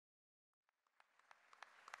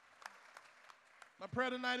My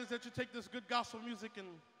prayer tonight is that you take this good gospel music and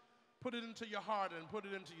put it into your heart and put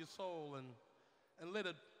it into your soul and let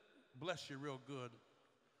it bless you real good.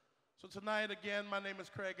 So tonight, again, my name is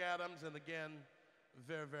Craig Adams, and again,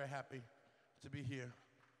 very, very happy to be here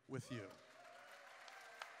with you.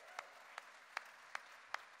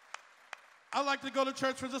 I'd like to go to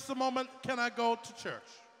church for just a moment. Can I go to church?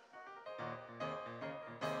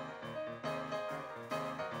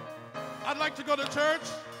 I'd like to go to church.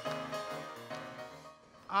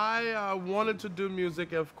 I wanted to do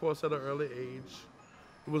music, of course, at an early age.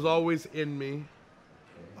 It was always in me.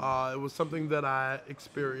 It was something that I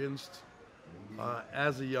experienced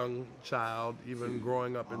as a young child, even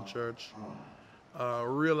growing up in church,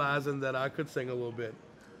 realizing that I could sing a little bit.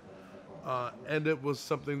 And it was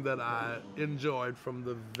something that I enjoyed from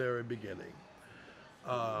the very beginning.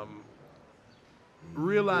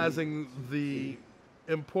 Realizing the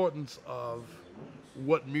importance of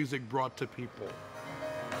what music brought to people.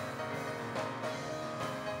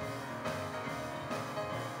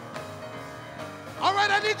 All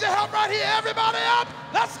right, I need your help right here. Everybody up.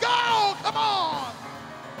 Let's go. Come on.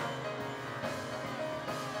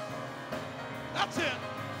 That's it.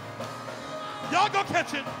 Y'all go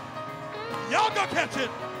catch it. Y'all go catch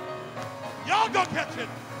it. Y'all go catch it.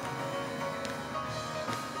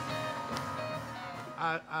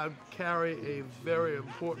 I carry a very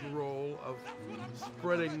important role of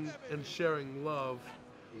spreading and sharing love.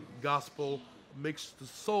 Gospel makes the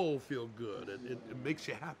soul feel good, and it makes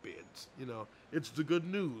you happy. It's, you know, it's the good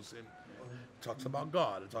news, and it talks about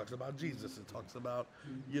God, it talks about Jesus, it talks about,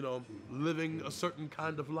 you know, living a certain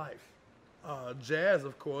kind of life. Jazz,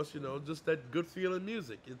 of course, you know, just that good feeling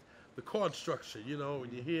music. The chord structure, you know,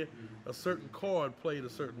 when you hear a certain chord played a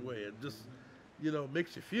certain way, it just, you know,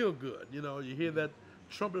 makes you feel good. You know, you hear that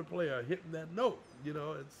trumpet player hitting that note, you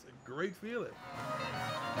know, it's a great feeling.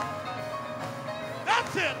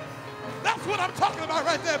 That's it. That's what I'm talking about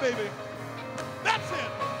right there, baby. That's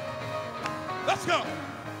it. Let's go.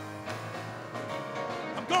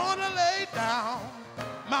 I'm gonna lay down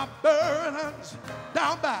my burdens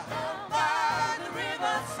down by the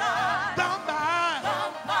riverside. Down by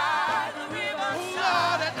the riverside.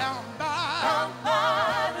 Lord, down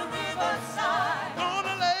by the riverside.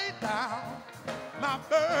 Gonna lay down my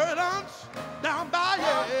burdens down by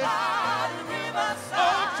the riverside.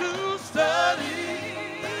 Oh, to study.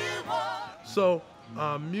 So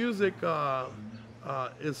music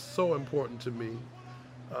is so important to me.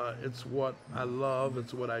 It's what I love.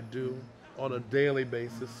 It's what I do on a daily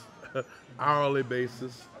basis, hourly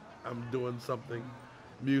basis. I'm doing something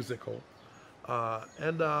musical,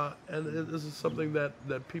 and this is something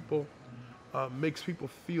that people makes people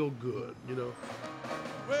feel good. You know.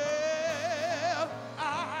 Well,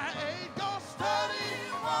 I ain't gonna study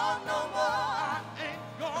one no more. I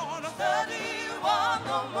ain't gonna study one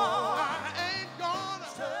no more.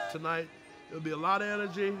 Tonight, there'll be a lot of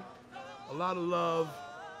energy, a lot of love,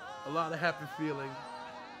 a lot of happy feeling,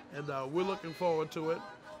 and we're looking forward to it.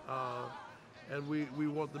 And we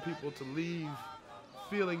want the people to leave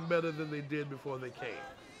feeling better than they did before they came,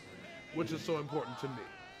 which is so important to me.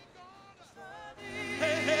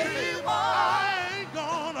 Hey, I ain't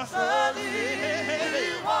gonna study.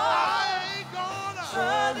 I ain't gonna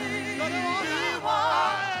study.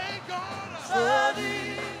 I ain't gonna study.